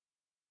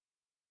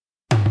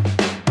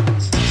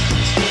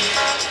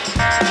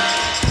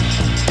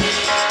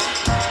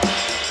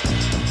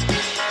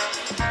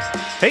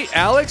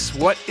Alex,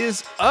 what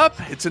is up?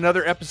 It's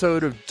another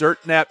episode of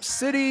Dirt Nap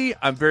City.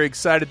 I'm very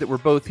excited that we're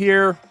both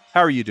here. How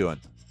are you doing?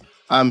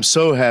 I'm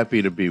so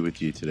happy to be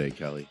with you today,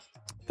 Kelly.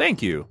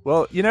 Thank you.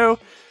 Well, you know,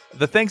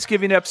 the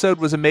Thanksgiving episode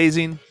was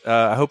amazing.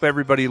 I hope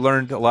everybody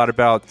learned a lot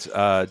about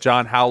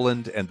John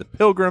Howland and the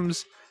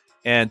Pilgrims.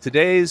 And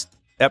today's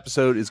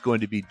episode is going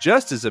to be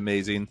just as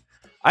amazing.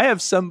 I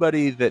have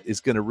somebody that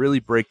is going to really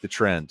break the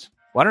trend.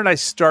 Why don't I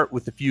start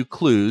with a few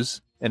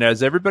clues? And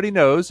as everybody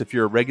knows, if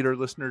you're a regular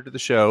listener to the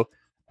show,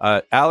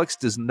 Alex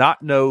does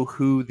not know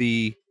who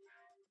the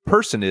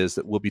person is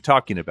that we'll be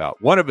talking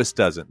about. One of us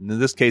doesn't. And in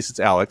this case, it's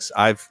Alex.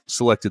 I've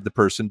selected the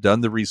person,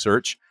 done the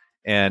research,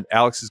 and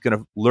Alex is going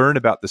to learn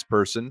about this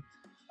person.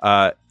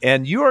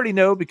 And you already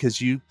know because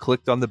you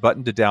clicked on the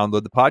button to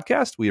download the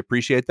podcast. We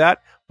appreciate that.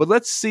 But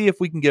let's see if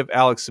we can give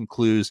Alex some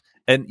clues.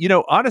 And, you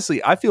know, honestly,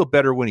 I feel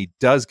better when he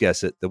does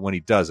guess it than when he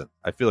doesn't.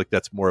 I feel like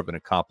that's more of an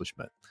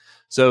accomplishment.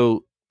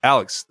 So,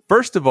 Alex,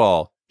 first of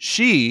all,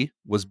 she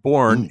was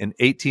born in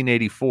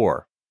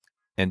 1884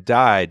 and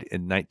died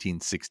in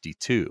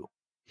 1962.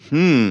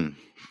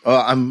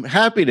 I'm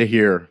happy to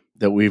hear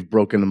that we've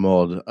broken the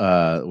mold.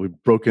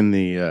 We've broken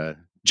the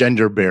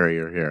gender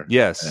barrier here.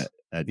 Yes.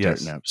 At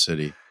Dirt Nap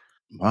City.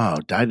 Wow,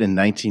 died in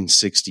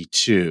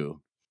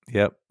 1962.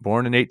 Yep,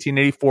 born in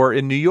 1884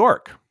 in New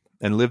York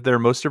and lived there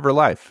most of her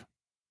life.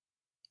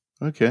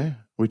 Okay. Are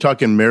we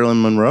talking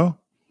Marilyn Monroe?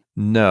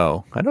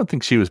 No, I don't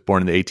think she was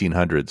born in the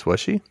 1800s, was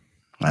she?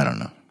 I don't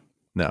know.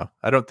 No,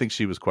 I don't think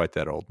she was quite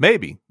that old.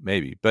 Maybe,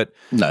 but...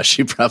 No,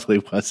 she probably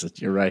wasn't.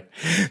 You're right.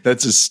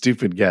 That's a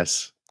stupid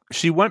guess.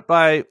 She went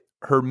by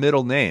her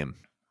middle name.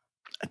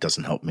 It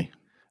doesn't help me.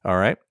 All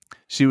right.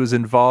 She was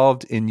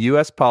involved in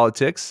U.S.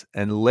 politics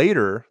and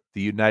later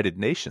the United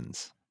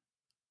Nations.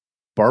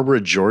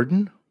 Barbara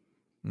Jordan?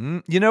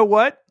 You know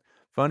what?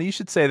 Funny you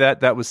should say that.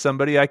 That was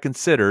somebody I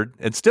considered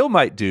and still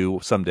might do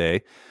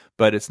someday,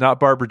 but it's not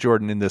Barbara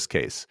Jordan in this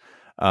case.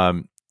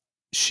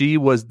 She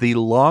was the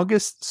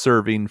longest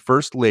serving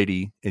first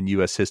lady in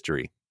U.S.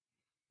 history.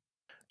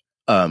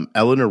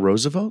 Eleanor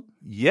Roosevelt?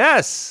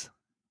 Yes.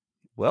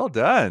 Well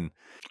done.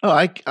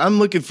 Oh, I'm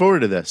looking forward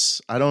to this.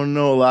 I don't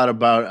know a lot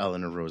about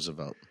Eleanor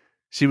Roosevelt.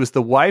 She was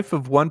the wife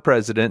of one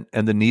president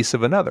and the niece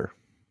of another.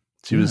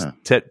 She was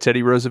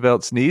Teddy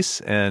Roosevelt's niece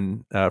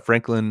and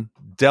Franklin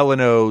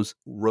Delano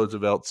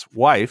Roosevelt's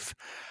wife.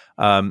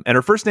 And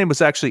her first name was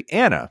actually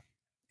Anna.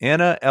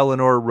 Anna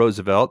Eleanor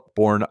Roosevelt,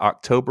 born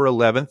October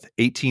 11th,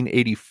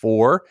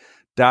 1884,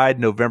 died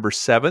November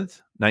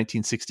 7th,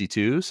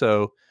 1962.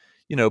 So,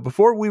 you know,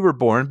 before we were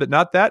born, but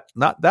not that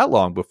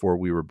long before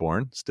we were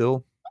born.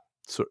 Still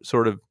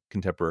sort of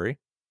contemporary.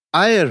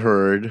 I had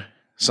heard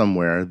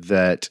somewhere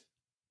that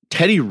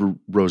Teddy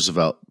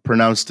Roosevelt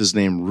pronounced his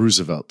name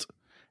Roosevelt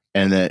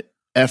and that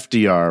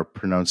FDR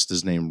pronounced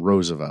his name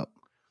Roosevelt.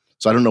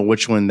 So I don't know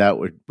which one that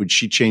would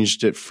she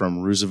changed it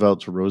from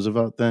Roosevelt to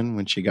Roosevelt then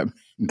when she got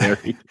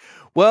married?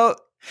 Well,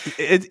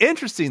 it's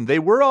interesting. They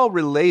were all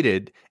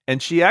related, and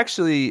she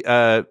actually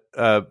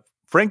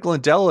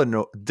Franklin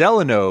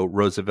Delano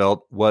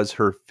Roosevelt was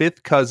her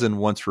fifth cousin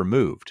once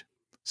removed.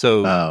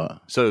 So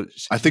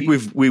I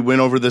think we went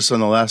over this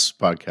on the last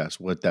podcast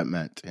what that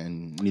meant,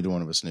 and neither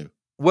one of us knew.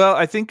 Well,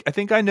 I think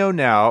I know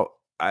now.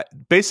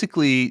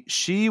 Basically,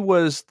 she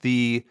was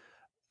the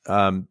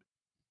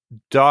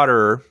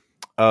daughter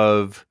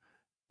of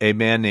a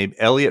man named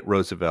Elliot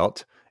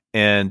Roosevelt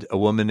and a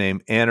woman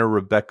named Anna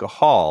Rebecca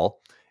Hall.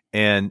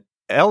 And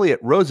Elliot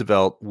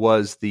Roosevelt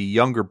was the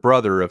younger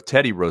brother of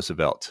Teddy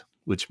Roosevelt,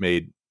 which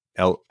made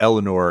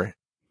Eleanor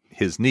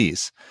his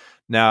niece.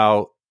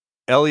 Now,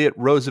 Elliot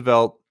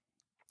Roosevelt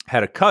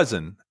had a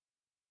cousin,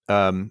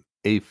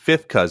 a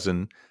fifth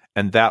cousin,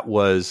 and that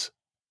was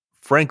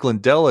Franklin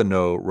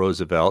Delano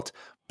Roosevelt,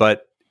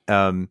 but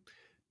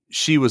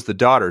she was the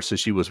daughter, so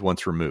she was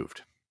once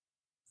removed.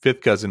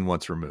 Fifth cousin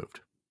once removed.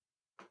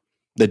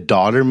 The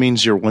daughter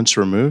means you're once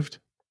removed?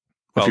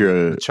 Well, if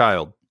you're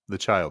the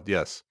child,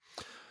 yes.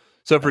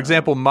 So, for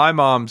example, my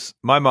mom's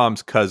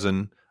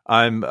cousin,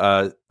 I'm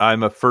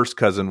a first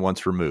cousin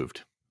once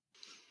removed.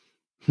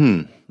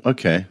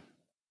 Okay.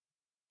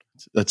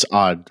 That's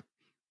odd.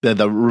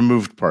 The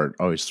removed part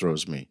always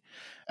throws me,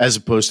 as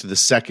opposed to the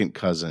second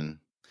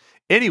cousin.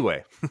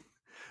 Anyway.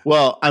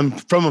 Well, I'm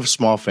from a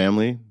small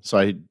family, so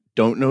I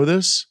don't know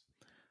this.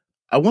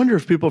 I wonder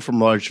if people from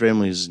large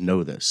families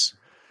know this.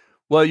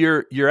 Well,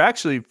 you're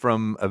actually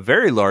from a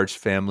very large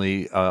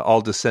family,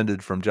 all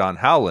descended from John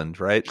Howland,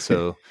 right?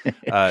 So,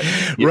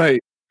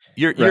 right.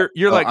 You're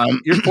like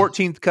your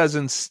 14th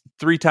cousin's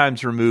 3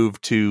 times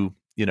removed to,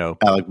 you know,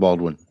 Alec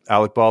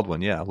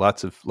Baldwin. Yeah,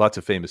 lots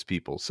of famous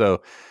people.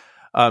 So,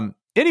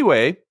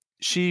 anyway,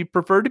 she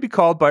preferred to be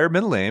called by her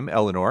middle name,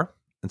 Eleanor,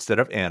 instead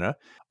of Anna.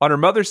 On her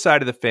mother's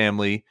side of the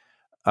family,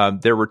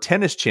 there were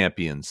tennis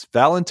champions,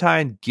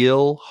 Valentine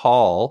Gill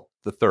Hall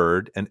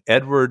III and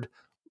Edward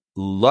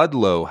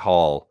Ludlow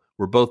Hall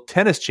were both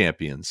tennis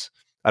champions.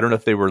 I don't know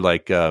if they were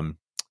like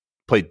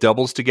played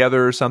doubles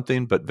together or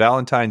something, but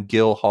Valentine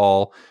Gill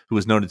Hall, who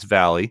was known as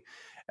Valley.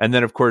 And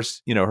then, of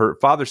course, you know, her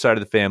father's side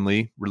of the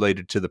family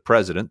related to the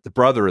president, the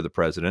brother of the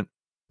president,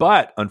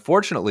 But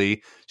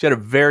unfortunately, she had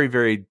a very,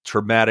 very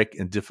traumatic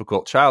and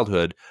difficult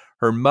childhood.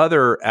 Her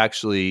mother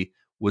actually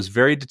was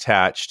very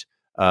detached,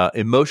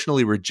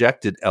 emotionally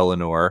rejected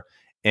Eleanor,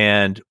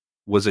 and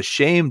was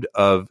ashamed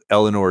of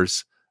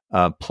Eleanor's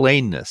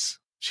plainness.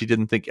 She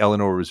didn't think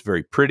Eleanor was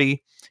very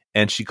pretty,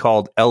 and she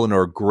called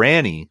Eleanor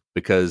Granny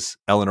because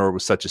Eleanor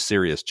was such a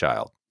serious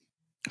child.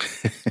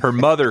 Her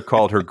mother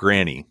called her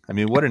Granny. I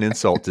mean, what an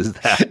insult is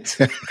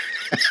that?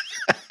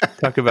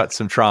 Talk about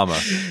some trauma.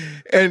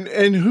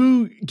 And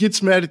who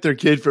gets mad at their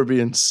kid for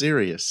being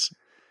serious?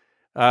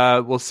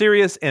 Well,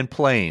 serious and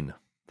plain.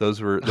 Those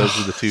were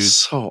the two.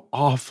 So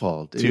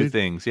awful, dude. Two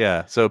things,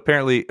 yeah. So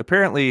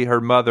apparently,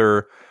 her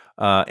mother,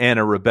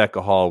 Anna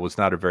Rebecca Hall, was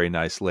not a very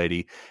nice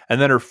lady, and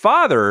then her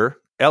father,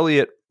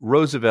 Elliot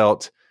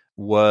Roosevelt,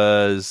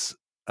 was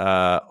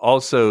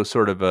also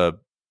sort of a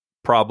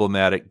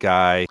problematic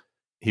guy.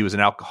 He was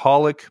an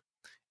alcoholic,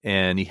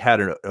 and he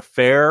had an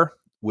affair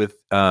with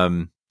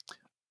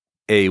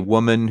a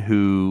woman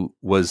who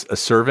was a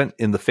servant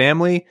in the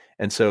family,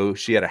 and so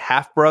she had a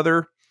half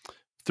brother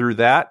through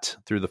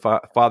the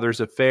father's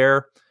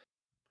affair.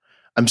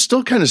 I'm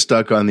still kind of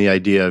stuck on the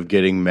idea of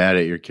getting mad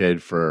at your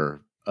kid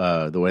for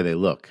the way they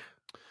look.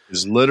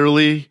 Because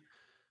literally,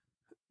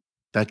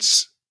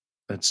 that's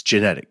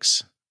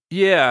genetics.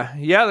 Yeah,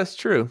 that's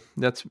true.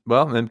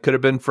 And could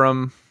have been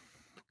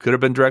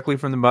directly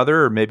from the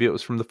mother, or maybe it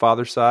was from the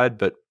father's side.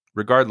 But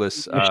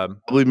regardless, She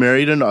probably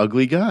married an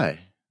ugly guy,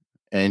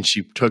 and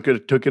she took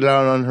it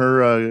out on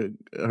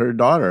her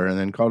daughter, and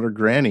then called her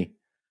Granny.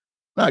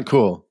 Not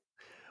cool.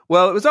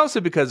 Well, it was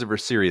also because of her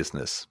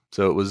seriousness.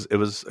 So it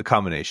was a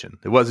combination.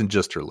 It wasn't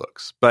just her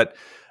looks, but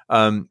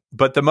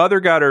the mother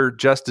got her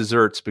just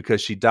desserts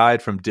because she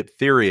died from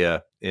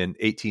diphtheria in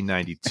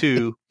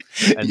 1892.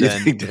 And you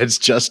think that's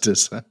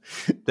justice? Huh?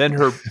 Then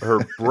her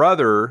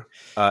brother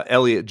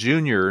Elliot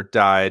Jr.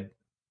 died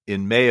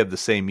in May of the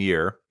same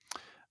year.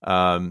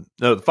 No,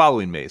 the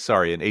following May.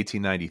 Sorry, in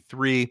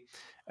 1893.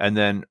 And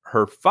then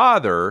her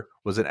father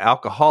was an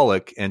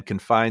alcoholic and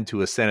confined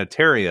to a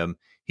sanitarium.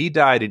 He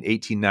died in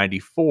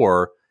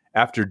 1894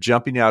 after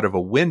jumping out of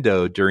a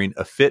window during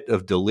a fit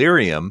of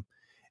delirium.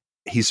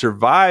 He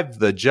survived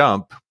the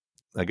jump.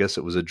 I guess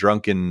it was a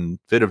drunken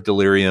fit of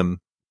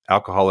delirium,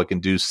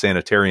 alcoholic-induced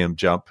sanitarium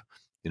jump,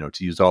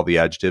 to use all the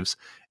adjectives.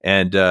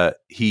 And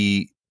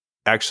he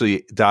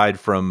actually died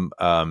from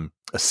a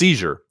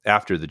seizure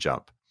after the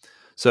jump.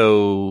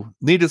 So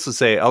needless to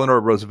say,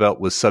 Eleanor Roosevelt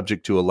was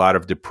subject to a lot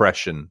of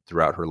depression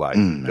throughout her life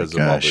because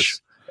of all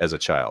this as a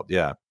child.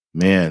 Yeah.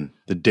 Man,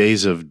 the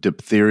days of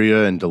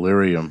diphtheria and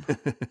delirium.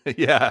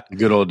 Yeah. The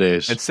good old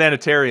days. And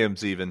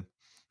sanitariums even.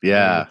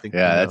 Yeah.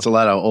 That's a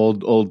lot of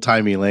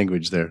old-timey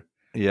language there.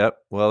 Yep.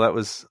 Well, that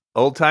was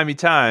old-timey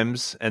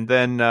times. And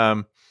then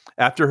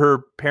after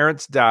her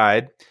parents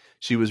died,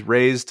 she was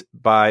raised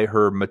by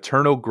her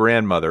maternal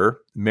grandmother,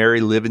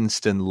 Mary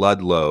Livingston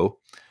Ludlow,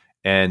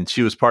 and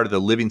she was part of the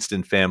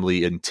Livingston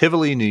family in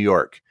Tivoli, New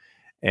York.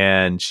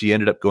 And she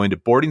ended up going to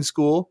boarding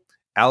school,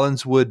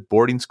 Allenswood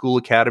Boarding School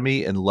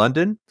Academy in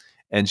London,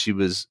 and she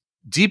was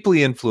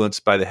deeply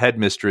influenced by the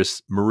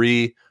headmistress,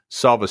 Marie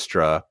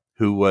Salvestre,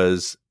 who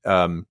was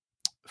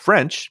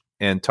French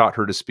and taught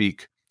her to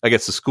speak, I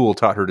guess the school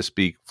taught her to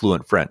speak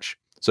fluent French.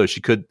 So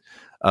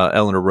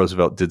Eleanor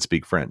Roosevelt did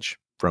speak French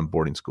from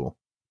boarding school.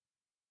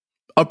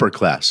 Upper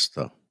class,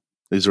 though.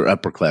 These are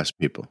upper class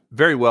people.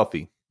 Very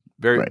wealthy,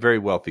 Right. very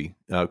wealthy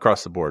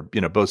across the board,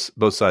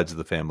 both sides of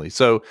the family.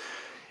 So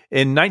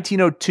in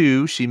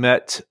 1902, she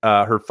met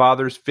her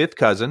father's fifth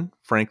cousin,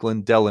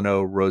 Franklin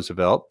Delano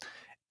Roosevelt,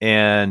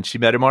 and she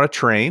met him on a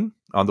train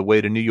on the way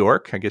to New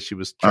York. I guess she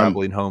was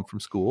traveling home from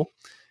school.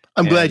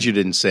 I'm glad you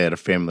didn't say at a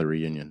family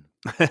reunion.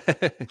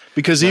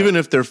 Because even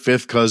if they're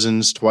fifth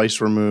cousins, twice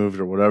removed,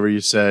 or whatever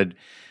you said,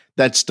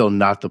 that's still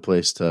not the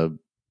place to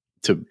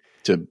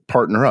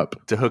partner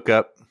up. To hook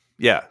up.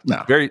 Yeah.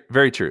 No. Very,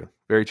 very true.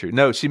 Very true.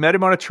 No, she met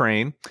him on a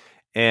train,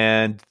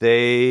 and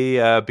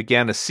they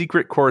began a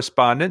secret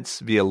correspondence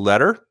via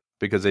letter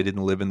because they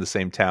didn't live in the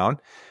same town.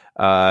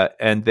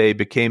 And they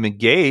became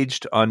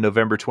engaged on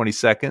November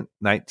 22nd,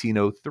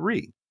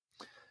 1903.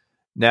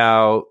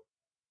 Now,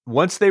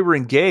 once they were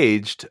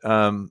engaged,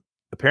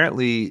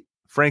 apparently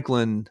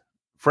Franklin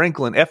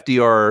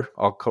FDR,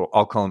 I'll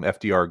call him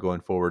FDR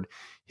going forward,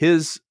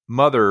 his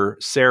mother,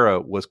 Sarah,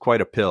 was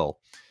quite a pill,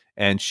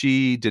 and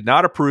she did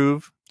not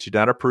approve. She did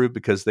not approve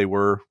because they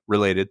were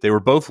related. They were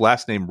both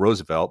last name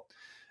Roosevelt.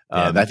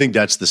 I think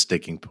that's the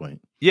sticking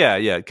point.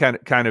 Yeah,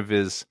 kind of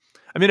is.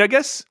 I mean, I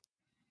guess,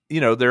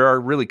 there are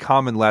really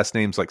common last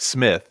names like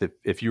Smith.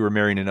 If you were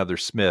marrying another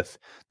Smith,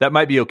 that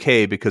might be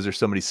okay because there's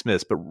so many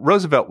Smiths. But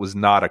Roosevelt was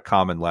not a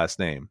common last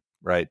name,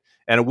 right?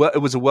 And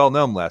it was a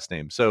well-known last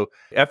name. So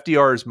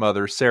FDR's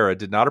mother, Sarah,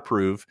 did not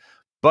approve,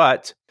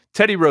 but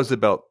Teddy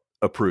Roosevelt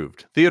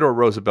approved. Theodore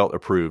Roosevelt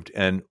approved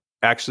and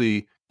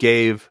actually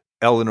gave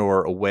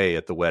Eleanor away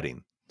at the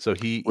wedding. So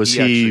he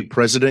actually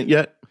president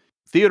yet?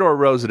 Theodore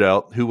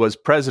Roosevelt, who was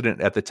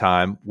president at the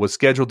time, was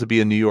scheduled to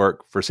be in New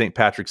York for St.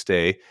 Patrick's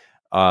Day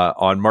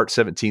on March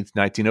 17th,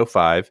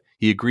 1905.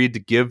 He agreed to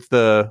give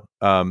the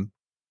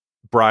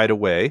bride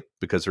away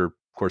because of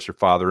course, her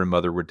father and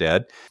mother were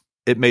dead.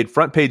 It made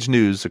front page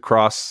news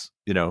across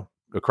the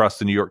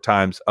New York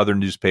Times, other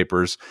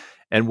newspapers.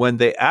 And when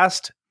they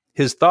asked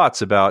his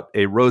thoughts about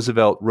a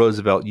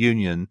Roosevelt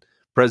union,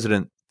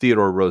 President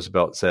Theodore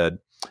Roosevelt said,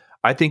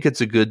 "I think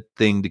it's a good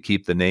thing to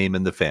keep the name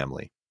in the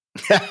family."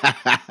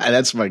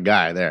 That's my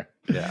guy there.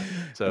 Yeah.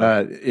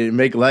 So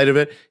make light of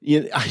it.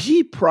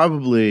 He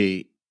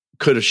probably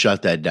could have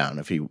shut that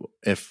down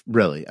if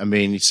really. I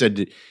mean, you said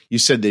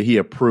that he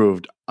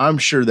approved. I'm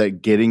sure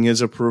that getting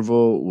his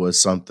approval was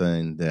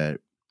something that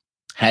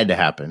had to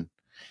happen.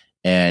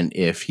 And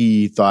if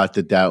he thought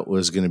that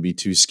was going to be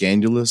too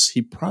scandalous,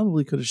 he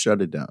probably could have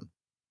shut it down.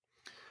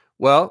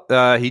 Well,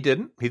 he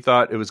didn't. He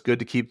thought it was good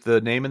to keep the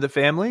name in the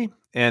family.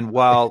 And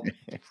while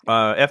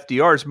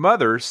FDR's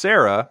mother,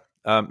 Sarah,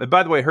 and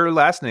by the way, her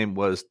last name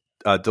was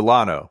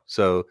Delano.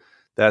 So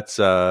that's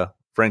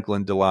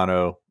Franklin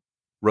Delano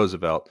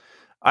Roosevelt.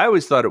 I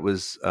always thought it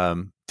was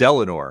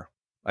Delano.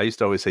 I used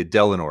to always say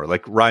Delano,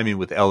 like rhyming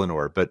with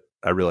Eleanor, but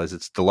I realize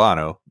it's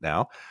Delano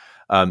now.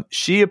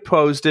 She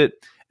opposed it.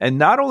 And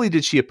not only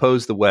did she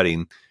oppose the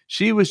wedding,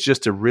 she was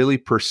just a really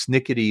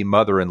persnickety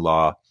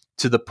mother-in-law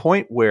to the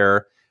point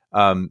where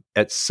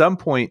at some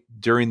point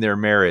during their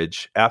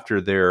marriage, after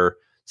their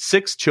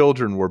 6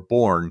 children were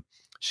born,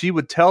 she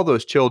would tell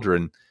those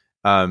children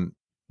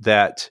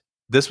that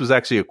this was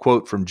actually a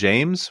quote from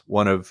James,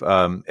 one of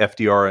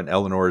FDR and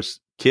Eleanor's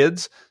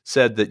kids,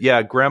 said that,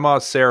 yeah, Grandma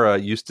Sarah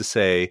used to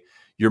say,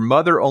 "Your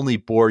mother only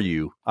bore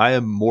you. I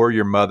am more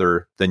your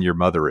mother than your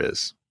mother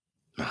is."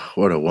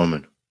 What a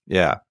woman.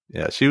 Yeah.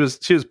 Yeah. She was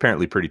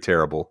apparently pretty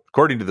terrible,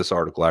 according to this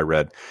article I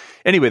read.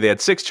 Anyway, they had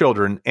 6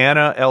 children.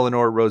 Anna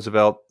Eleanor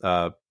Roosevelt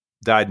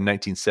died in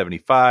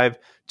 1975.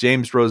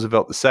 James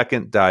Roosevelt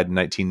II died in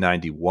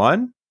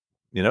 1991,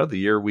 the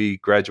year we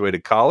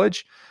graduated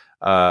college.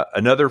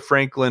 Another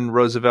Franklin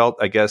Roosevelt,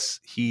 I guess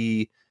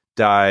he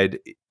died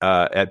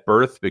at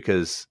birth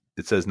because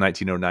it says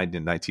 1909 to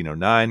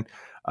 1909.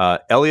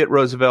 Elliott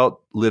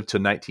Roosevelt lived to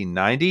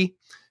 1990.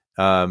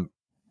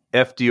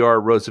 FDR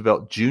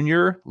Roosevelt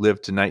Jr.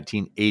 lived to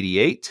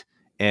 1988,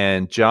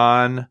 and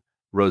John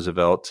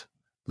Roosevelt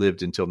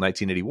lived until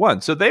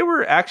 1981. So they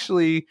were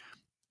actually,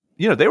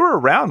 they were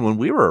around when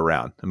we were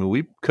around. I mean,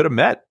 we could have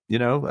met,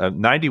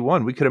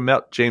 91, we could have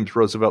met James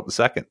Roosevelt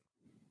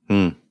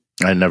II.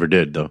 I never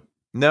did, though.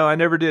 No, I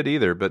never did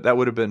either, but that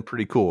would have been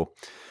pretty cool.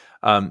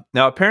 Now,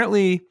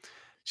 apparently,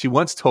 she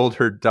once told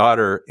her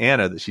daughter,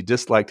 Anna, that she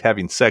disliked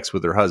having sex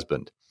with her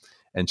husband.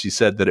 And she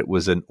said that it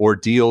was an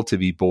ordeal to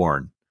be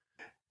born.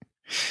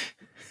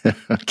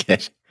 Okay.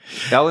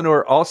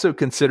 Eleanor also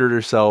considered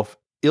herself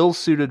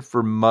ill-suited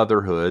for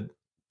motherhood,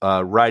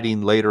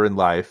 writing later in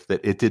life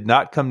that it did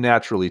not come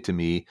naturally to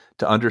me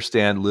to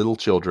understand little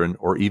children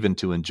or even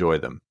to enjoy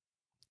them.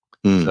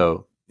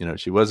 So,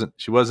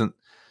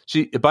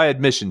 she by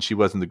admission, she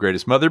wasn't the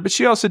greatest mother, but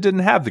she also didn't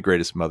have the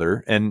greatest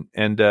mother, and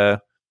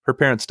her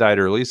parents died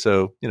early.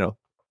 So,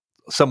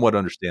 somewhat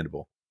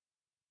understandable.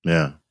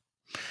 Yeah.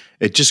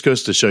 It just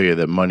goes to show you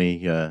that money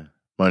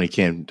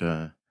can't,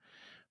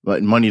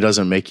 but money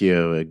doesn't make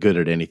you good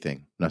at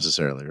anything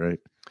necessarily, right?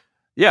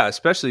 Yeah,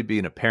 especially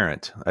being a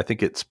parent. I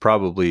think it's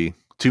probably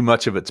too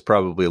much of it's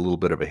probably a little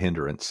bit of a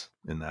hindrance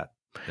in that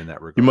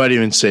regard. You might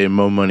even say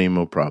more money,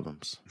 more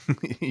problems.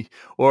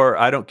 Or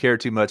I don't care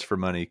too much for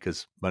money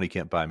because money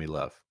can't buy me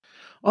love.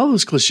 All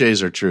those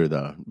cliches are true,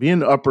 though.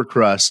 Being upper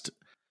crust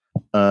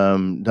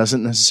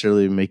doesn't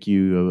necessarily make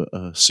you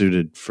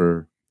suited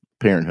for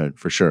parenthood,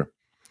 for sure.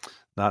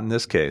 Not in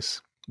this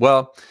case.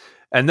 Well,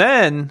 and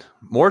then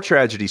more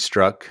tragedy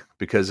struck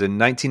because in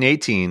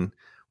 1918,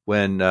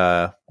 when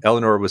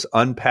Eleanor was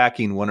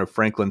unpacking one of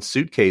Franklin's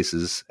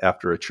suitcases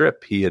after a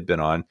trip he had been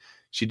on,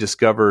 she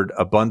discovered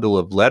a bundle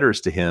of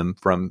letters to him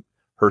from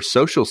her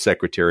social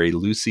secretary,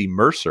 Lucy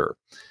Mercer.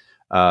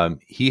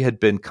 He had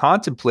been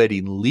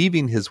contemplating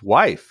leaving his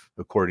wife,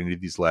 according to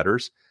these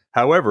letters.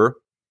 However,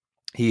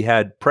 he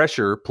had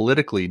pressure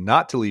politically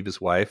not to leave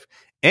his wife,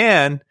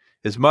 and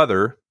his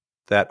mother,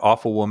 that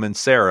awful woman,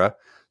 Sarah,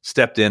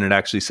 stepped in and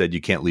actually said,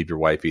 "You can't leave your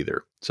wife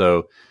either."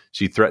 So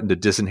she threatened to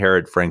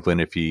disinherit Franklin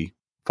if he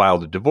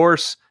filed a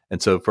divorce.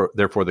 And so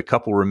therefore the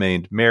couple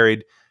remained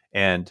married.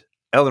 And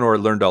Eleanor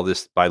learned all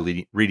this by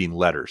reading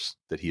letters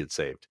that he had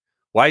saved.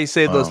 Why he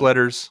saved those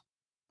letters,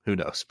 who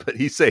knows, but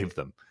he saved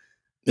them.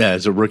 Yeah,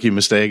 it's a rookie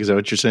mistake. Is that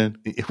what you're saying?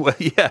 Well,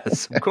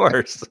 yes, of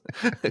course.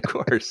 Of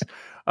course.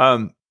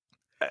 And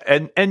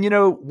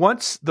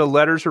once the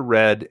letters were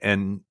read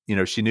and,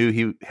 she knew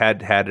he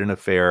had an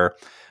affair,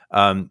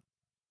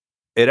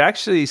 it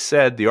actually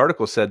said, the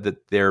article said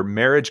that their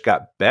marriage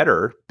got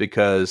better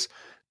because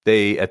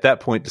they, at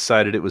that point,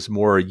 decided it was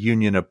more a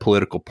union of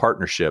political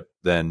partnership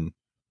than,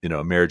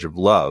 a marriage of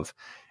love.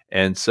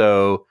 And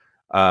so,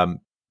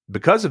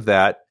 because of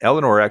that,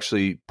 Eleanor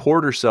actually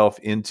poured herself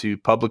into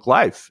public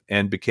life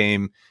and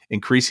became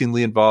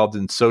increasingly involved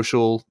in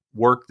social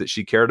work that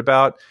she cared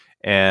about,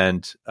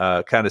 and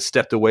kind of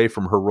stepped away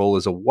from her role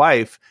as a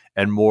wife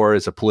and more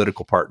as a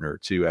political partner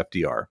to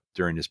FDR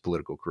during his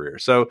political career.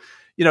 So,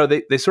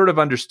 they sort of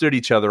understood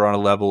each other on a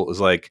level. It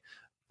was like,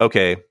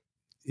 okay,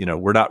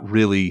 we're not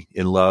really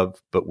in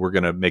love, but we're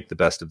going to make the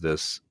best of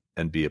this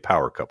and be a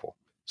power couple.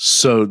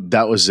 So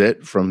that was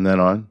it from then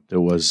on.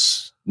 There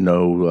was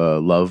no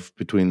love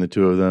between the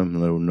two of them.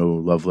 No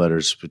love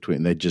letters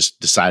between. They just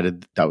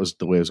decided that was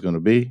the way it was going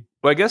to be.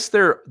 Well, I guess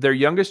their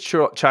youngest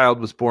child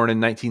was born in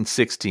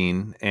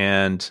 1916,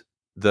 and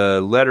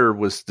the letter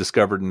was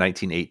discovered in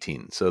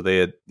 1918. So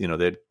they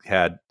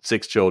had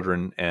 6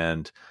 children,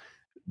 and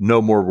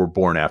no more were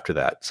born after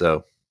that.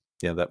 So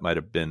yeah, that might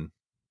have been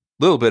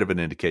a little bit of an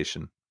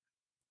indication.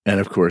 And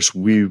of course,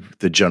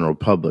 the general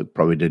public,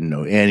 probably didn't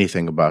know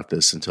anything about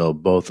this until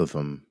both of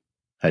them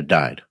had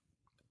died.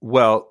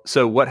 Well,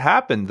 so what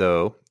happened,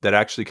 though, that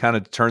actually kind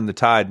of turned the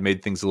tide,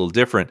 made things a little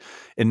different.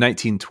 In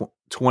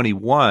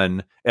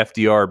 1921,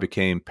 FDR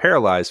became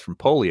paralyzed from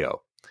polio.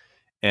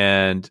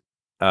 And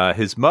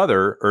his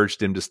mother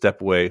urged him to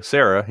step away.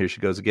 Sarah, here she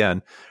goes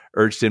again,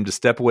 urged him to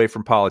step away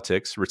from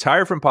politics,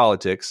 retire from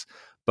politics.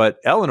 But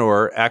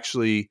Eleanor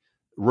actually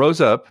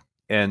rose up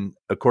and,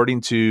 according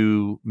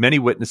to many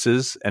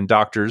witnesses and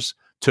doctors,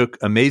 took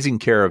amazing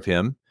care of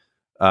him.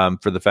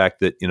 For the fact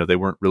that they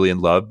weren't really in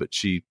love, but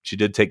she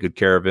did take good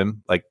care of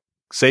him, like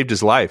saved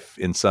his life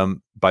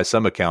by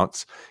some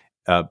accounts,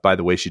 by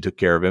the way she took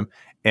care of him,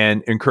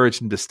 and encouraged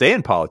him to stay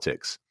in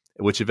politics,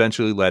 which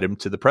eventually led him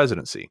to the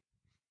presidency.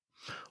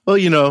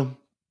 Well,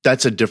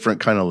 that's a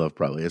different kind of love.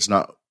 Probably it's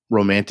not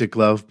romantic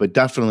love, but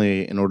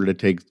definitely in order to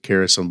take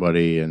care of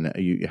somebody, and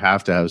you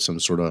have to have some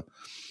sort of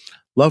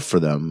love for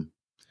them.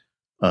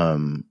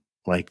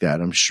 Like that.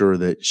 I'm sure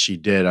that she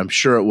did. I'm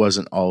sure it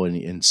wasn't all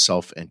in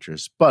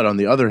self-interest. But on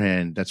the other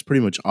hand, that's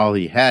pretty much all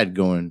he had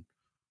going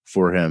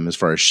for him as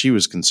far as she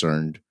was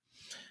concerned.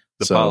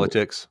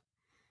 Politics,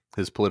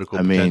 his political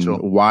potential. I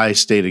mean, why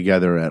stay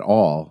together at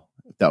all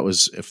if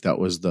that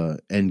was the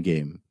end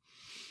game?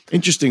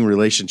 Interesting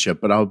relationship,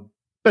 but I'll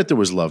bet there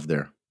was love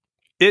there.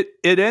 It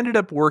ended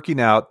up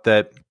working out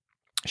that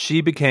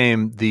she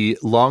became the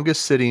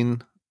longest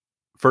sitting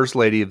First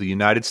Lady of the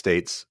United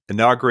States,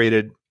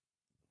 inaugurated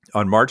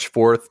on March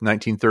 4th,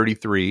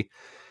 1933.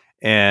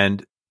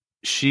 And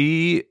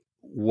she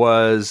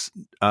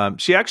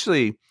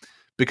actually,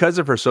 because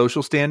of her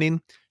social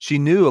standing, she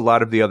knew a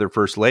lot of the other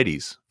first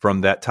ladies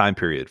from that time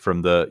period,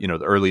 from the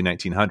early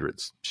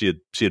 1900s. She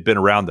had been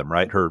around them,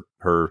 right? Her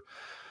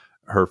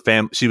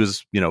she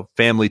was,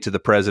 family to the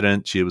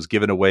president. She was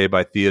given away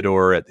by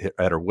Theodore at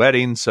her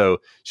wedding. So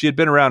she had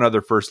been around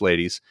other first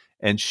ladies,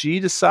 and she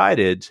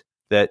decided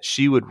that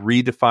she would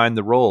redefine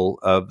the role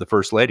of the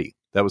first lady.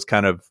 That was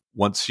kind of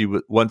once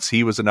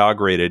he was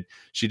inaugurated,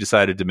 she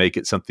decided to make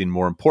it something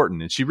more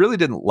important. And she really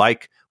didn't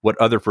like what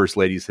other first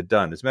ladies had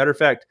done. As a matter of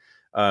fact,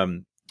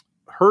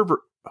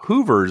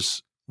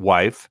 Hoover's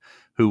wife,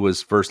 who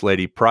was First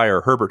Lady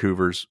Herbert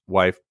Hoover's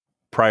wife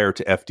prior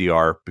to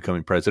FDR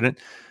becoming president,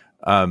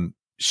 her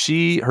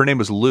name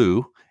was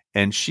Lou,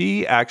 and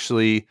she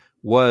actually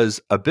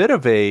was a bit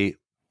of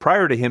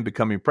prior to him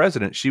becoming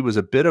president, she was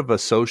a bit of a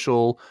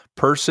social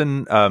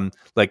person,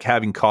 like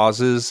having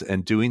causes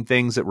and doing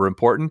things that were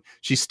important.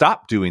 She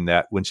stopped doing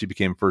that when she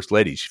became First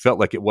Lady. She felt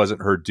like it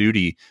wasn't her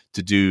duty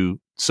to do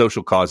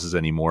social causes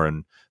anymore,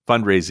 and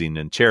fundraising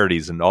and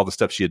charities and all the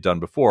stuff she had done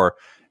before.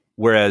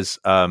 Whereas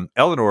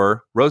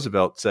Eleanor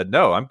Roosevelt said,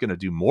 no, I'm going to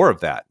do more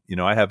of that.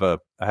 I have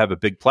a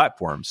big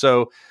platform.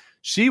 So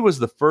she was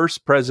the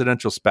first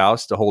presidential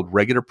spouse to hold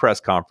regular press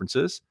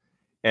conferences,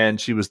 and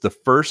she was the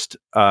first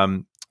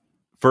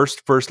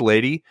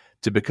lady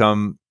to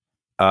become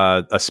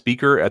a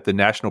speaker at the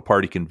National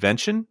Party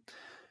Convention.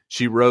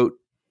 She wrote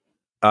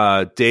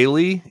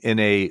daily in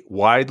a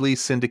widely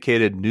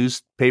syndicated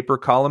newspaper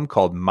column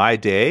called My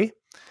Day,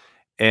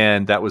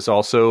 and that was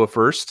also a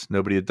first.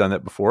 Nobody had done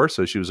that before.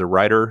 So she was a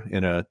writer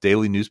in a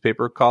daily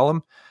newspaper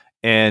column,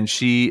 and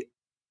she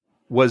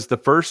was the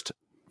first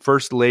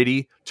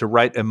lady to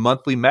write a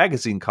monthly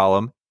magazine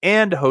column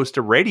and host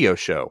a radio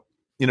show.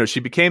 She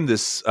became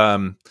this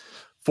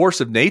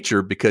force of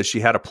nature because she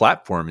had a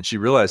platform, and she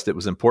realized it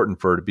was important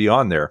for her to be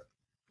on there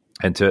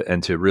and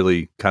to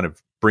really kind of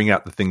bring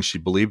out the things she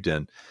believed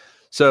in.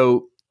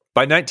 So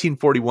by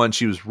 1941,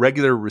 she was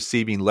regularly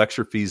receiving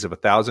lecture fees of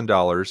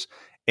 $1,000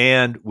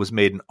 and was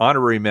made an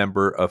honorary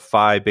member of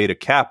Phi Beta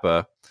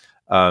Kappa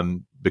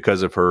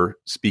because of her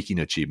speaking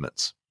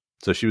achievements.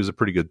 So she was a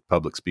pretty good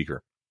public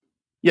speaker.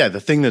 Yeah, the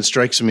thing that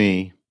strikes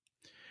me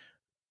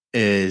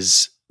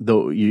is,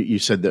 though, you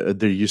said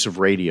the use of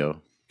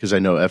radio, because I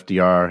know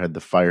FDR had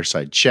the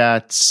fireside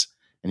chats,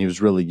 and he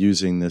was really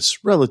using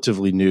this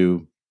relatively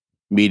new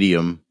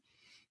medium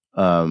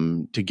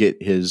to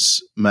get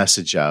his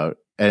message out.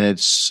 And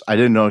I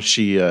didn't know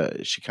she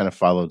kind of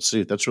followed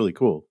suit. That's really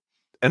cool.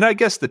 And I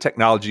guess the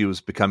technology was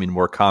becoming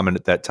more common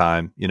at that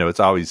time. It's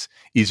always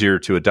easier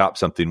to adopt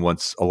something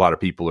once a lot of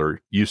people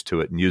are used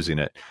to it and using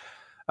it.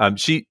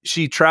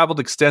 She traveled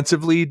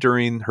extensively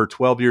during her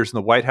 12 years in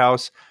the White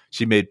House.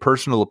 She made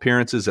personal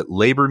appearances at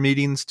labor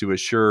meetings to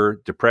assure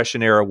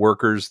Depression-era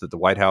workers that the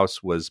White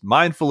House was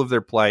mindful of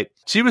their plight.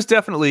 She was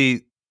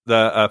definitely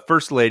the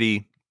first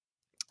lady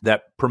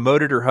that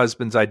promoted her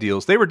husband's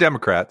ideals. They were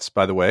Democrats,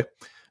 by the way.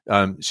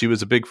 She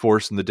was a big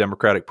force in the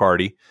Democratic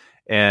Party.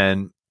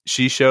 And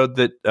she showed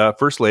that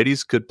first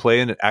ladies could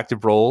play an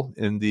active role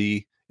in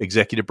the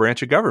executive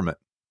branch of government.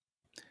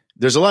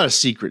 There's a lot of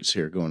secrets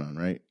here going on,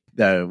 right?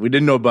 We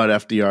didn't know about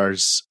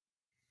FDR's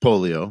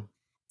polio.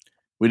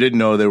 We didn't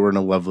know they were in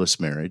a loveless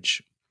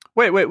marriage.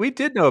 Wait, we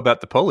did know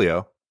about the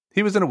polio.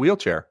 He was in a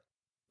wheelchair.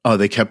 Oh,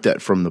 they kept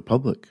that from the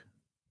public.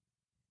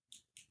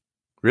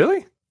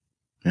 Really?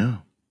 Yeah.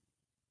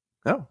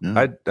 No,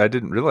 Yeah. I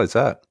didn't realize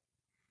that.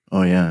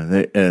 Oh yeah,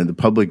 the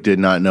public did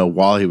not know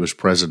while he was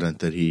president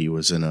that he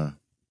was in a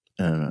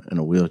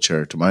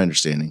wheelchair. To my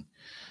understanding,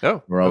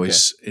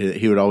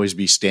 he would always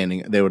be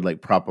standing. They would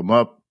like prop him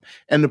up,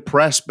 and the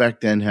press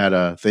back then had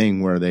a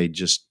thing where they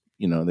just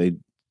they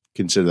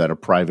consider that a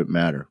private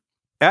matter.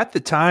 At the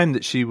time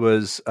that she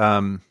was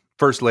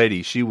first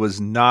lady, she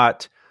was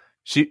not.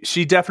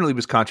 She definitely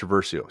was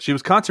controversial. She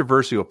was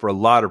controversial for a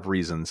lot of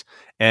reasons,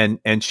 and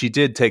she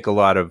did take a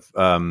lot of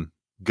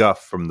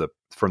guff from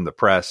the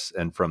press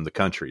and from the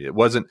country. It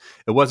wasn't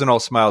all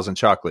smiles and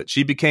chocolate.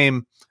 She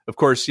became, of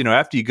course,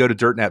 after you go to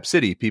Dirt Nap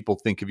City, people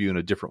think of you in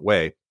a different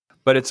way.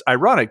 But it's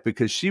ironic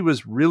because she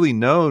was really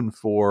known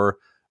for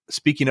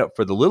speaking up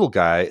for the little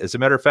guy. As a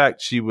matter of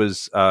fact, she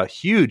was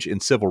huge in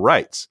civil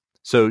rights.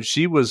 So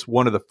she was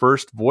one of the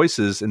first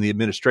voices in the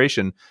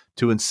administration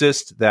to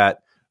insist that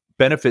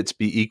benefits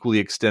be equally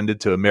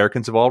extended to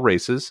Americans of all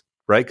races,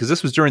 right? Because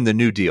this was during the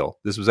New Deal.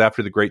 This was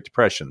after the Great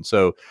Depression.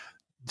 So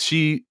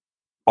she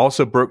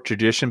also broke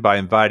tradition by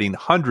inviting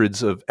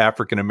hundreds of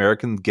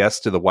African-American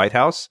guests to the White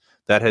House.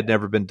 That had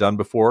never been done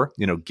before,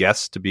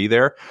 guests to be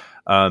there.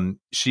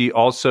 She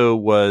also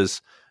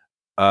was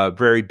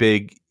very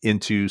big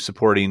into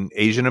supporting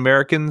Asian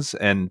Americans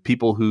and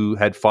people who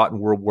had fought in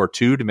World War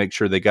II to make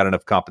sure they got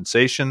enough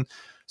compensation.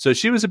 So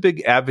she was a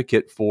big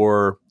advocate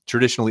for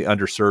traditionally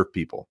underserved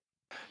people.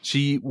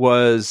 She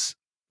was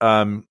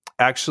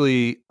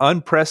actually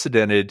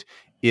unprecedented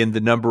in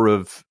the number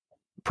of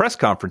press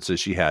conferences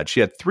she had. She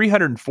had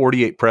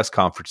 348 press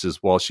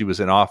conferences while she was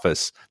in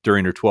office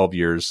during her 12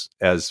 years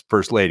as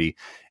First Lady.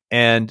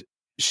 And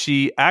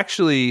she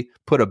actually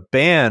put a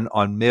ban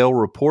on male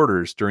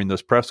reporters during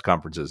those press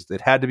conferences.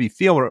 It had to be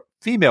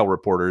female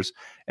reporters.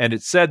 And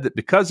it said that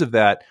because of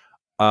that,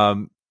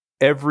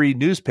 every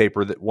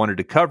newspaper that wanted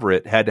to cover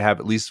it had to have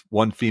at least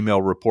one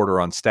female reporter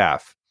on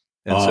staff.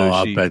 And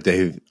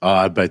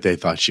I bet they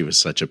thought she was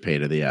such a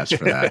pain in the ass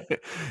for that.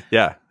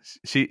 Yeah.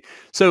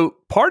 So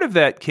part of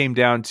that came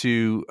down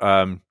to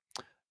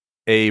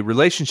a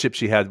relationship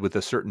she had with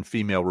a certain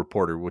female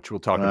reporter, which we'll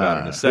talk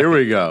about in a second. Here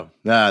we go.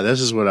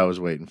 This is what I was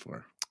waiting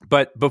for.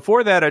 But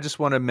before that, I just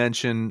want to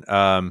mention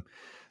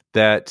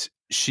that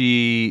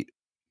she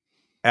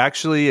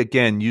actually,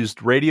 again,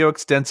 used radio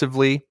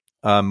extensively,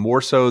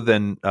 more so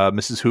than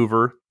Mrs.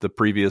 Hoover, the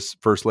previous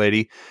First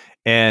Lady.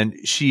 And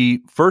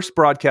she first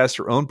broadcast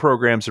her own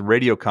programs and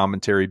radio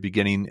commentary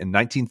beginning in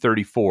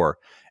 1934.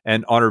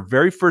 And on her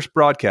very first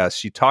broadcast,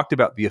 she talked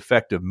about the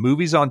effect of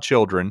movies on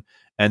children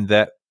and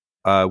that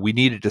we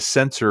needed to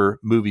censor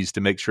movies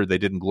to make sure they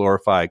didn't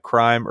glorify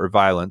crime or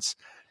violence.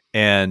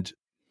 And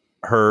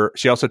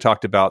she also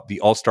talked about the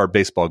All-Star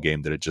baseball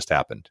game that had just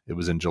happened. It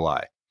was in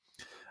July.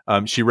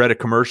 She read a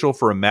commercial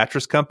for a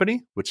mattress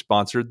company, which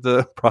sponsored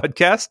the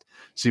broadcast.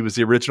 She was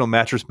the original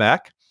Mattress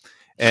Mac.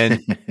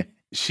 And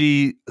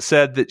she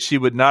said that she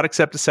would not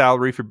accept a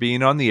salary for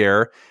being on the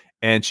air,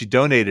 and she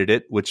donated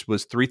it, which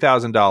was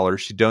 $3,000.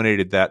 She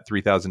donated that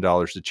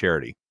 $3,000 to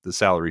charity, the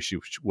salary she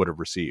would have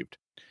received.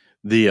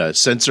 The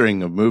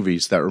censoring of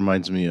movies, that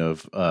reminds me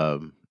of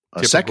a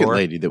second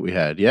lady that we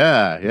had.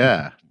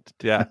 Yeah.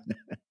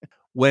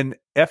 When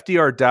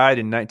FDR died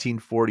in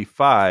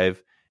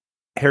 1945,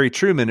 Harry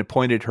Truman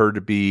appointed her to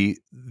be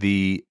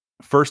the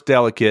first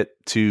delegate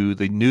to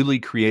the newly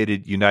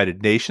created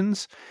United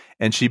Nations,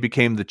 and she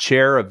became the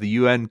chair of the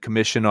UN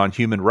Commission on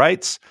Human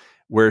Rights,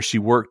 where she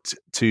worked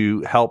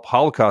to help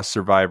Holocaust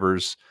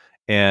survivors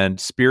and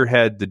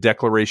spearhead the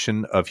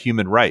Declaration of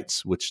Human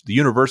Rights, which the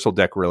Universal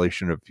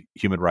Declaration of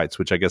Human Rights,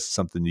 which I guess is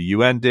something the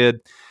UN did.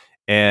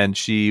 And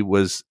she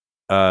was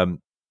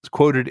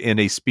quoted in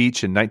a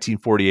speech in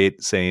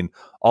 1948 saying,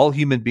 "All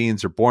human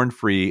beings are born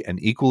free and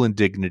equal in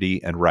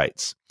dignity and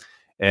rights."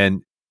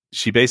 And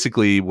she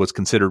basically was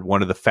considered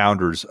one of the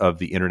founders of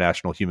the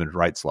international human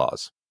rights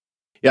laws.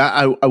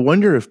 Yeah, I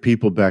wonder if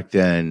people back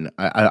then,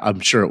 I'm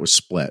sure it was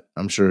split.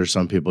 I'm sure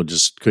some people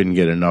just couldn't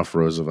get enough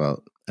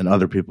Roosevelt, and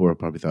other people were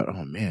probably thought,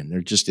 oh man,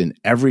 they're just in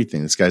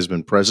everything. This guy's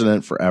been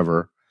president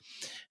forever,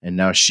 and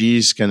now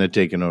she's kind of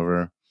taken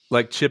over.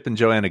 Like Chip and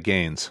Joanna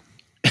Gaines.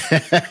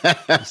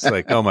 It's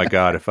like, oh my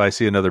God, if I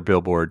see another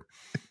billboard.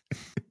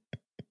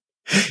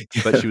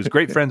 But she was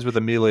great friends with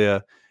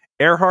Amelia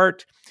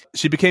Earhart.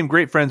 She became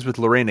great friends with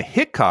Lorena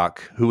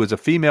Hickok, who was a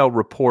female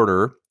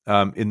reporter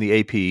in the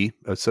AP,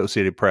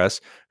 Associated Press,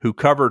 who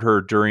covered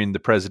her during the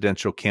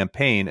presidential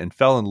campaign and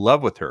fell in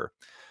love with her.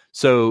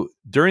 So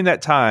during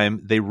that time,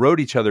 they wrote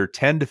each other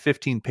 10 to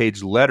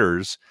 15-page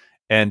letters,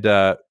 and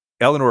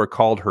Eleanor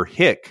called her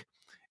Hick,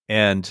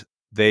 and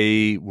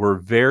they were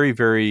very,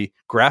 very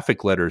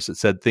graphic letters that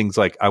said things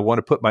like, "I want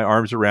to put my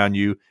arms around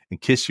you and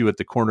kiss you at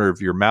the corner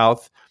of your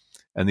mouth."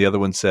 And the other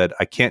one said,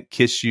 I can't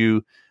kiss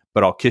you,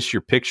 but I'll kiss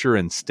your picture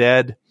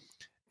instead.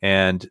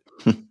 And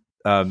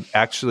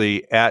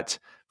actually, at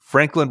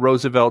Franklin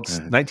Roosevelt's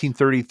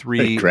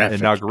 1933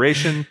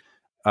 inauguration,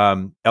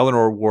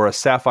 Eleanor wore a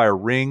sapphire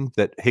ring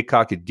that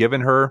Hickok had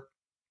given her.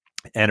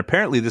 And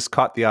apparently this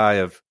caught the eye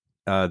of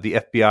the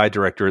FBI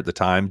director at the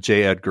time,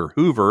 J. Edgar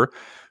Hoover,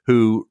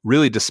 who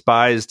really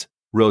despised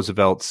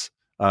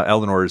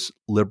Eleanor's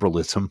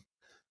liberalism,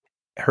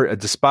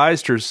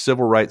 despised her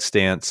civil rights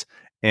stance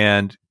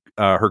and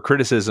her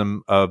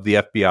criticism of the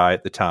FBI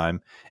at the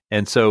time.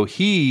 And so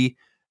he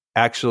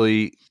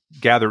actually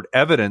gathered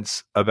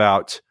evidence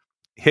about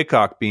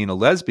Hickok being a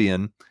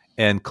lesbian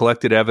and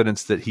collected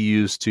evidence that he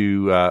used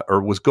to,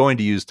 or was going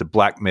to use to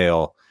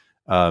blackmail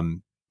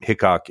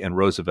Hickok and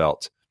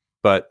Roosevelt.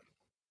 But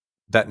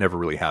that never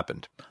really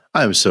happened.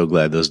 I'm so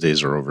glad those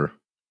days are over,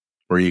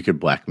 where you could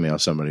blackmail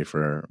somebody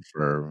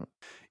for.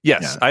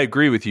 Yes, yeah. I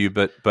agree with you,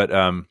 but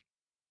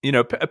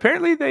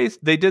apparently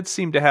they did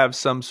seem to have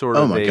some sort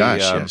of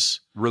yes.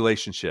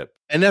 relationship.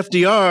 And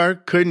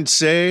FDR couldn't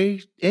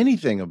say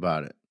anything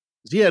about it.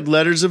 He had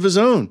letters of his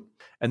own.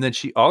 And then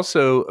she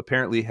also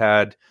apparently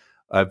had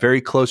a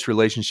very close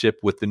relationship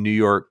with the New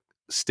York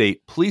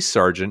State Police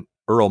Sergeant,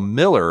 Earl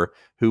Miller,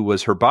 who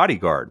was her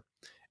bodyguard.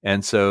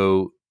 And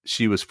so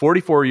she was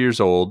 44 years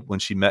old when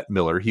she met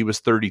Miller. He was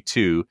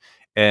 32,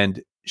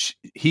 and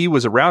he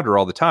was around her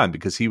all the time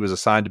because he was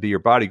assigned to be her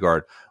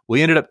bodyguard.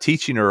 We ended up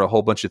teaching her a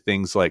whole bunch of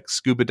things like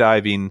scuba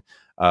diving,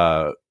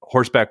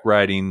 horseback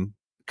riding,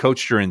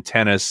 coached her in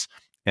tennis,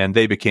 and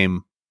they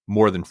became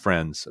more than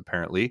friends,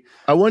 apparently.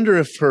 I wonder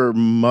if her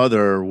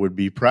mother would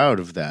be proud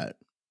of that.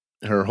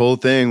 Her whole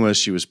thing was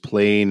she was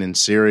plain and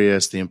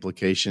serious. The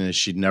implication is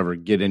she'd never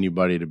get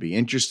anybody to be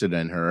interested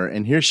in her.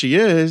 And here she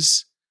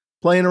is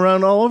playing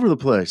around all over the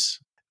place.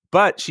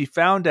 But she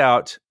found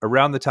out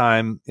around the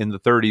time in the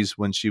 30s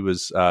when she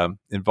was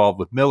involved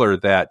with Miller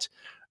that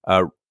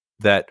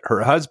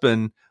her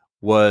husband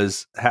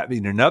was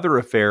having another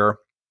affair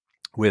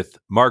with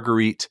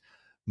Marguerite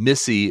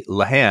Missy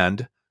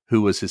LeHand,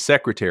 who was his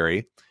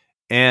secretary.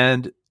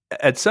 And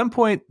at some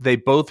point, they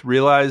both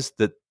realized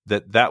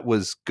that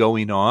was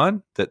going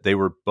on, that they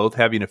were both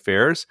having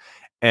affairs,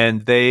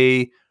 and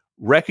they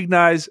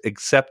recognized,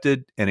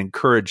 accepted, and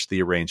encouraged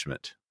the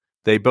arrangement.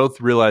 They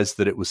both realized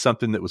that it was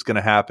something that was going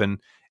to happen,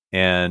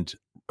 and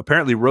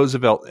apparently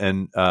Roosevelt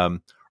and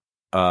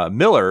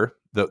Miller,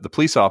 the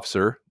police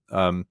officer,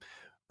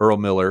 Earl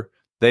Miller,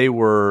 they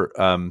were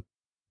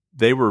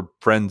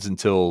friends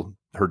until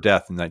her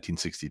death in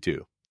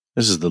 1962.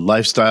 This is the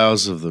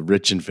lifestyles of the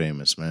rich and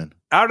famous, man.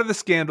 Out of the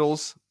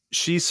scandals,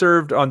 she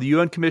served on the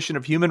UN Commission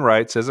of Human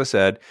Rights. As I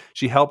said,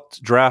 she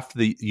helped draft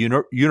the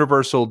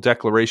Universal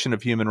Declaration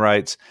of Human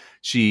Rights.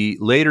 She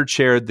later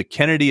chaired the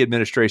Kennedy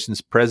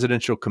administration's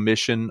Presidential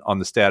Commission on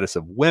the Status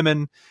of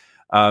Women.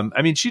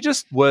 She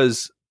just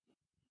was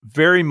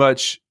very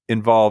much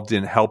involved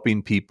in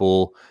helping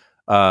people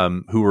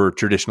who were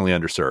traditionally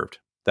underserved.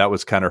 That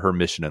was kind of her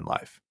mission in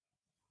life.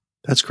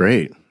 That's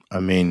great. I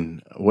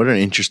mean, what an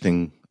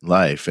interesting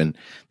life. And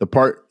the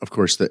part, of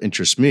course, that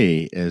interests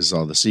me is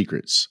all the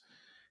secrets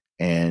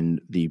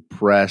and the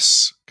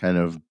press kind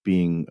of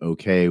being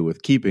okay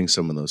with keeping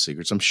some of those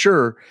secrets. I'm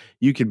sure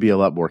you could be a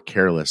lot more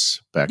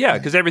careless back then. Yeah,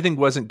 because everything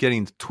wasn't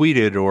getting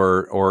tweeted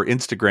or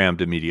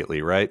Instagrammed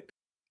immediately, right?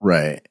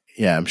 Right.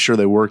 Yeah, I'm sure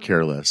they were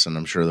careless. And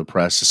I'm sure the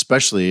press,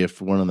 especially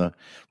if one of the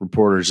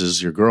reporters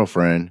is your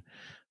girlfriend,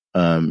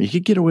 you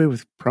could get away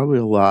with probably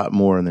a lot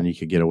more than you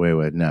could get away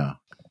with now.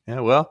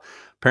 Yeah, well,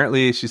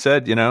 apparently she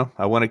said,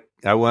 I want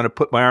to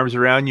put my arms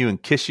around you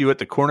and kiss you at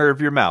the corner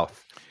of your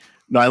mouth.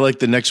 No, I like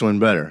the next one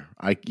better.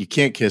 You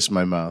can't kiss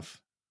my mouth.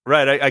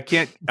 Right. I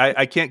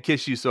can't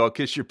kiss you, so I'll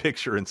kiss your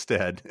picture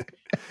instead.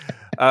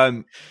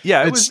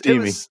 Yeah, it's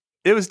steamy.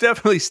 It was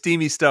definitely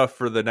steamy stuff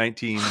for the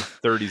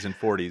 1930s and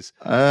 40s.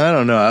 I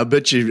don't know. I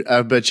bet you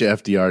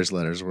FDR's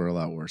letters were a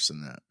lot worse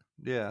than that.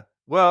 Yeah.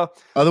 Well,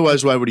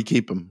 otherwise, why would he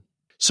keep them?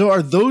 So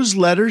are those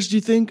letters, do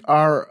you think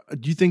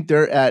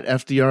they're at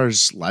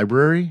FDR's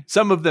library?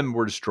 Some of them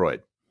were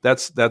destroyed.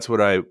 That's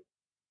what I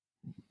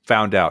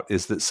found out,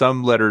 is that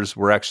some letters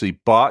were actually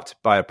bought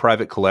by a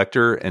private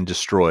collector and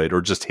destroyed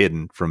or just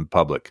hidden from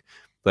public,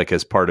 like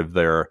as part of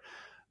their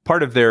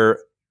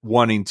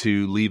wanting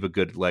to leave a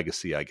good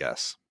legacy, I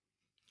guess.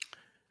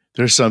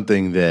 There's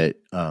something that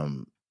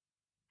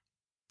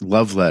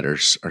love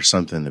letters are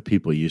something that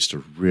people used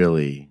to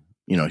really,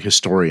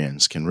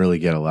 historians can really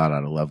get a lot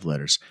out of love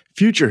letters.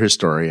 Future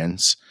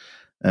historians,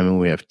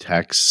 we have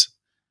texts,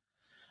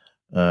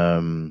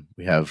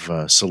 we have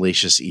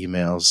salacious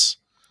emails.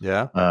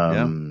 Yeah.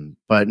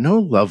 But no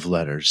love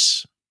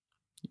letters.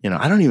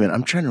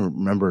 I'm trying to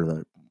remember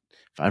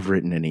if I've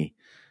written any.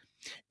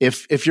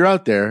 If you're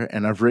out there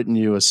and I've written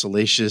you a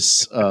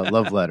salacious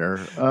love letter,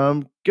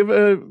 give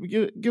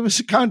us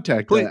a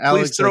contact.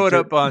 Please throw it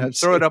up on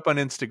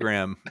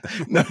Instagram.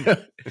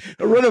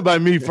 Run it by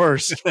me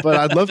first, but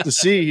I'd love to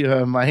see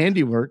my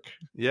handiwork.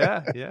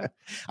 Yeah.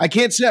 I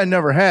can't say I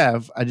never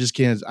have. I just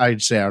can't.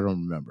 I'd say I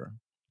don't remember.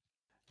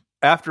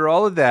 after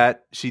all of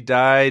that, she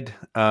died,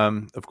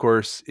 of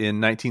course,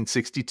 in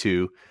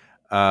 1962.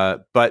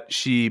 But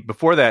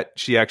before that,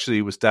 she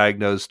actually was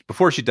diagnosed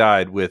before she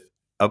died with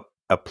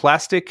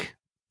aplastic,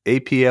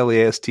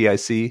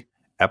 aplastic,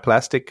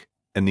 aplastic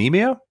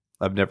anemia.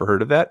 I've never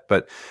heard of that,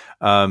 but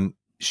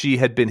she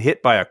had been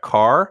hit by a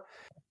car.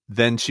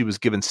 Then she was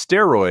given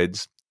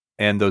steroids,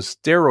 and those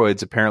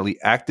steroids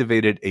apparently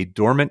activated a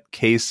dormant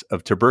case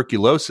of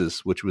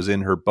tuberculosis, which was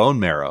in her bone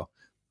marrow.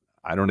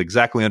 I don't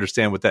exactly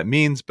understand what that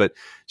means, but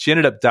she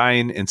ended up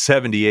dying in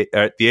 78.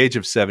 At the age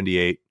of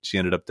 78, she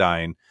ended up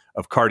dying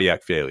of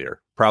cardiac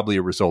failure, probably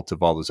a result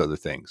of all those other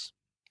things.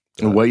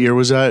 And what year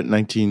was that?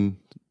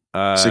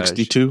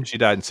 1962? She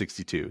died in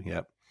 62,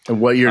 yeah.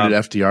 And what year did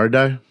FDR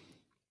die?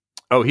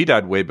 Oh, he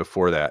died way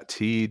before that.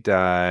 He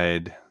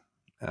died...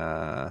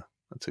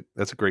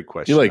 That's a great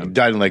question. He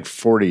died in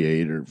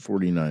 48 or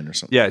 49 or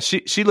something. Yeah,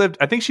 she lived.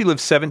 I think she lived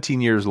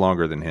 17 years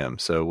longer than him.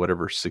 So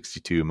whatever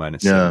 62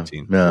 minus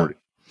 17,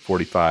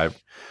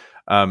 45.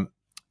 And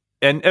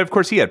of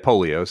course he had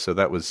polio, so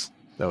that was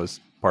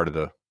part of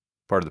the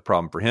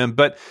problem for him.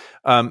 But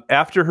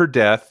after her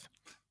death,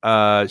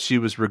 she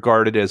was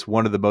regarded as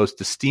one of the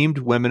most esteemed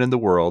women in the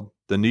world.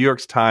 The New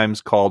York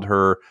Times called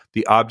her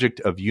the object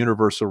of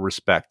universal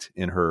respect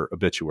in her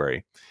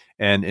obituary.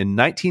 And in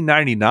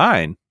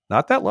 1999.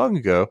 Not that long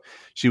ago,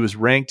 she was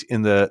ranked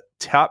in the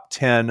top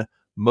 10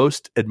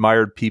 most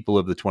admired people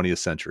of the 20th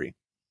century.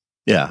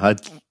 Yeah, I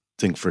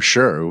think for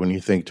sure. When you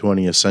think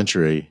 20th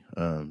century,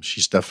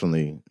 she's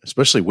definitely,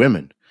 especially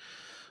women,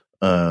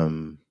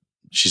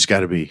 she's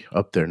got to be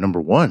up there,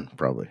 number one,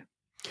 probably.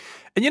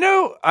 And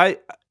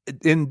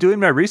in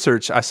doing my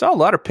research, I saw a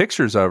lot of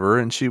pictures of her,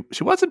 and she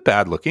wasn't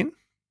bad looking.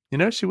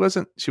 She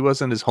wasn't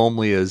as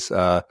homely as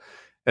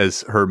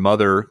her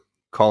mother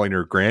calling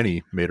her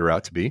granny made her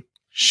out to be.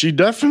 She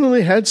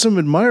definitely had some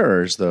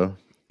admirers, though.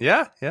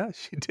 Yeah,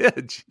 she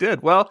did. She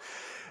did. Well,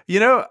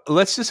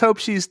 let's just hope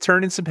she's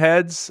turning some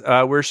heads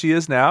where she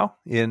is now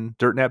in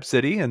Dirt Nap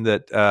City, and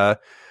that,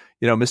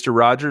 Mr.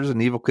 Rogers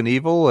and Evel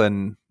Knievel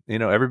and,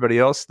 everybody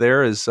else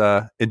there is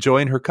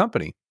enjoying her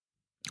company.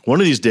 One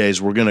of these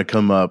days, we're going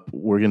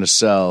to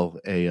sell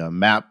a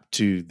map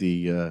to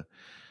the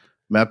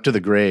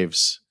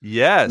graves.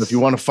 Yes. And if you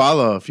want to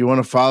follow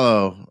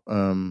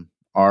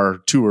our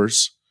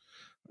tours,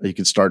 you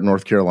can start in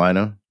North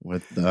Carolina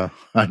with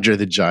Andre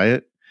the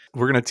Giant.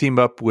 We're going to team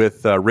up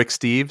with Rick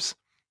Steves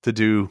to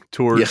do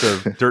tours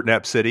of Dirt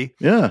Nap City.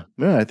 Yeah,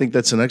 I think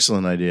that's an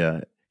excellent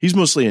idea. He's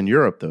mostly in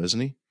Europe, though, isn't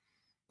he?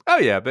 Oh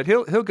yeah, but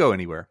he'll go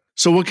anywhere.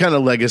 So, what kind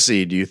of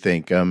legacy do you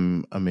think?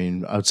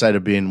 Outside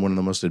of being one of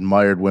the most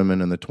admired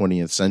women in the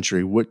 20th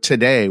century, what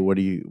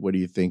do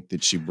you think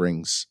that she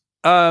brings?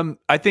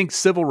 I think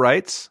civil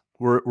rights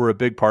were a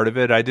big part of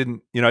it. I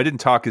didn't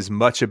talk as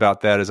much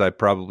about that as I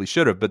probably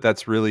should have, but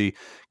that's really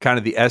kind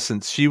of the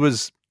essence. She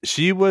was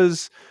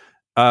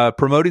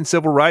promoting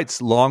civil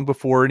rights long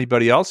before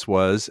anybody else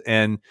was,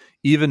 and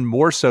even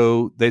more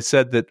so, they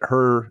said that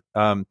her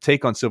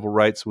take on civil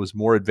rights was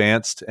more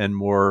advanced and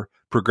more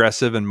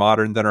progressive and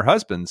modern than her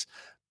husband's.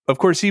 Of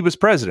course, he was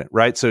president,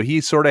 right? So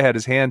he sort of had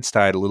his hands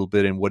tied a little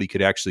bit in what he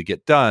could actually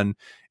get done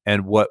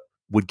and what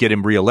would get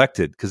him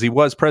reelected, because he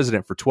was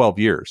president for 12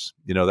 years.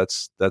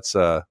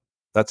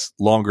 That's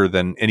longer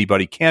than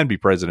anybody can be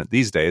president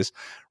these days,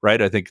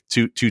 right? I think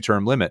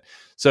two-term limit.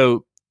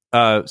 So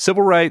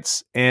civil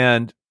rights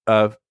and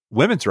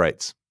women's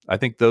rights, I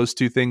think those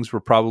two things were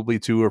probably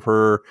two of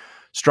her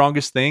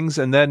strongest things.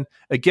 And then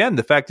again,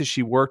 the fact that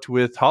she worked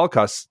with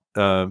Holocaust,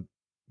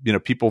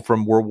 people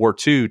from World War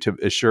II to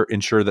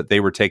ensure that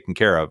they were taken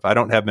care of. I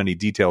don't have many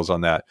details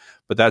on that,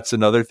 but that's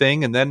another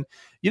thing. And then,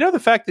 the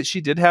fact that she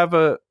did have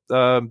an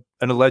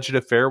alleged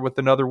affair with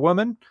another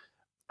woman,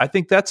 I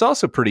think that's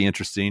also pretty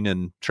interesting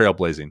and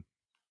trailblazing.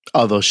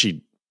 Although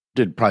she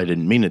probably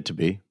didn't mean it to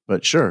be,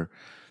 but sure.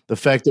 The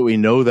fact that we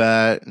know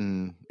that,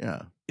 and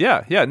yeah.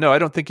 No, I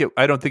don't think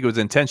it was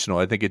intentional.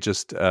 I think it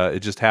just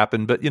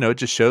happened. But it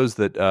just shows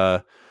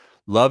that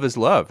love is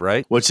love,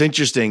 right? What's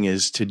interesting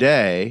is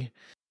today,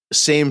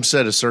 same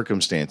set of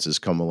circumstances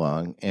come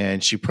along,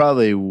 and she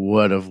probably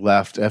would have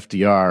left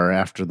FDR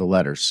after the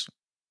letters,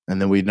 and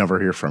then we'd never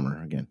hear from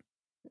her again.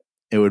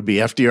 It would be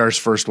FDR's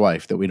first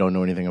wife that we don't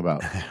know anything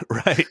about.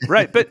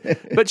 Right.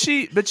 But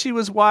she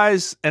was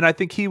wise, and I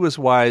think he was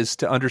wise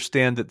to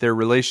understand that their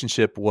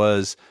relationship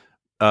was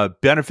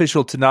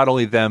beneficial to not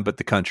only them but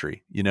the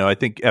country. I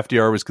think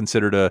FDR was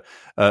considered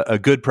a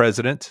good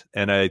president,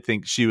 and I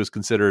think she was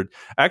considered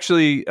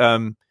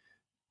one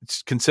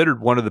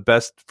of the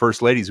best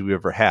first ladies we've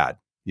ever had.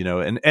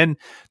 And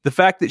the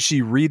fact that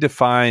she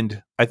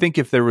redefined, I think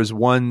if there was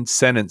one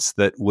sentence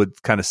that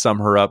would kind of sum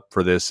her up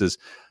for this, is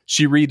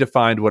she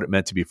redefined what it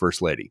meant to be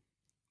first lady.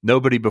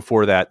 Nobody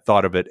before that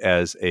thought of it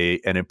as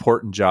an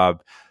important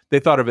job. They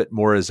thought of it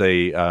more as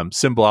a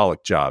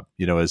symbolic job,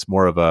 as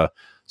more of a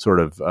sort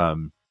of,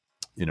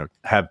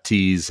 have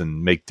teas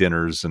and make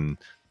dinners and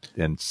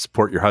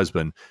support your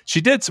husband.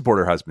 She did support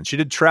her husband. She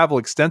did travel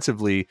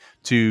extensively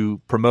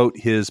to promote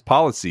his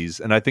policies.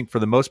 And I think for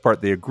the most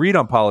part, they agreed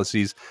on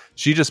policies.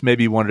 She just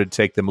maybe wanted to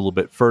take them a little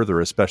bit further,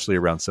 especially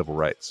around civil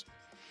rights.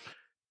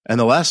 And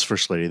the last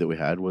first lady that we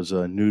had was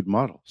a nude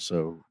model.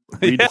 So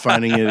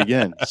redefining it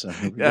again. So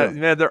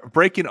man, they're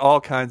breaking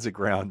all kinds of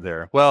ground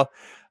there. Well,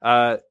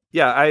 I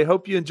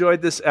hope you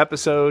enjoyed this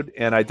episode.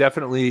 And I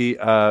definitely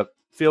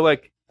feel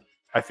like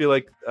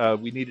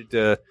we needed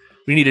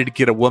to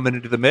get a woman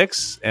into the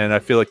mix, and I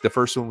feel like the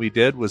first one we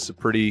did was a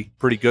pretty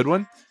good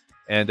one.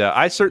 And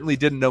I certainly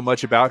didn't know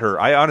much about her.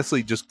 I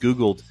honestly just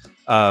Googled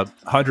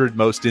 100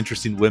 most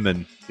interesting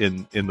women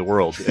in the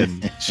world,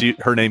 and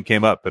her name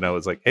came up, and I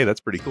was like, hey, that's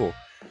pretty cool.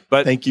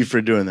 But thank you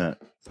for doing that.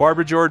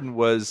 Barbara Jordan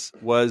was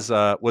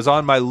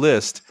on my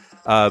list,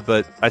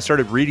 but I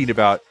started reading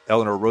about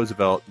Eleanor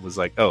Roosevelt and was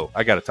like, oh,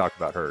 I got to talk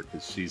about her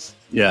because she's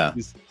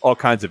all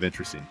kinds of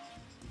interesting.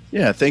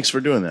 Yeah, thanks for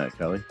doing that,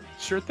 Kelly.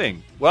 Sure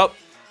thing. Well,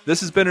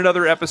 this has been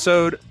another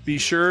episode. Be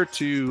sure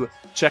to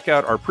check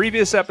out our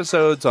previous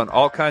episodes on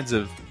all kinds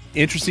of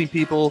interesting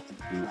people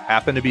who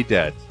happen to be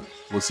dead.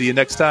 We'll see you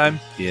next time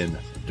in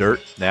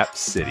Dirt Nap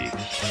City.